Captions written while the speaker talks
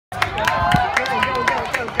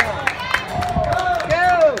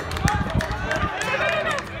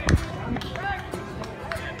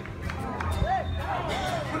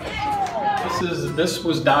This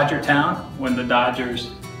was Dodgertown when the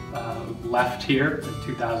Dodgers left here in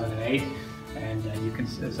 2008, and as you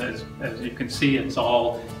can see, it's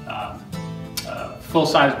all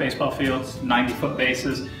full-size baseball fields, 90-foot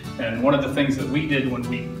bases. And one of the things that we did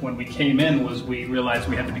when we came in was we realized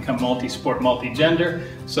we had to become multi-sport, multi-gender.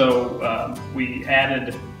 So we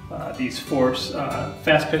added these four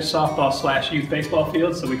fast-pitch softball / youth baseball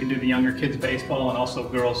fields, so we could do the younger kids baseball and also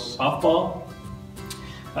girls softball.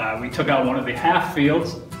 We took out one of the half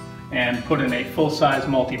fields and put in a full-size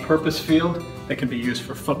multi-purpose field that can be used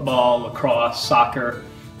for football, lacrosse, soccer,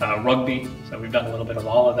 rugby. So we've done a little bit of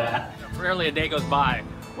all of that. Rarely a day goes by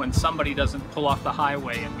when somebody doesn't pull off the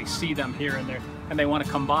highway and we see them here and there, and they want to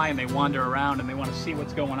come by and they wander around and they want to see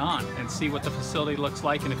what's going on and see what the facility looks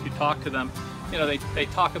like. And if you talk to them, you know, they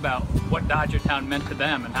talk about what Dodgertown meant to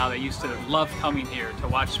them and how they used to love coming here to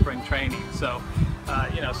watch spring training. So,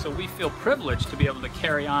 you know, so we feel privileged to be able to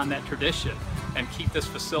carry on that tradition and keep this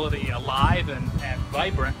facility alive and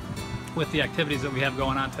vibrant with the activities that we have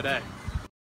going on today.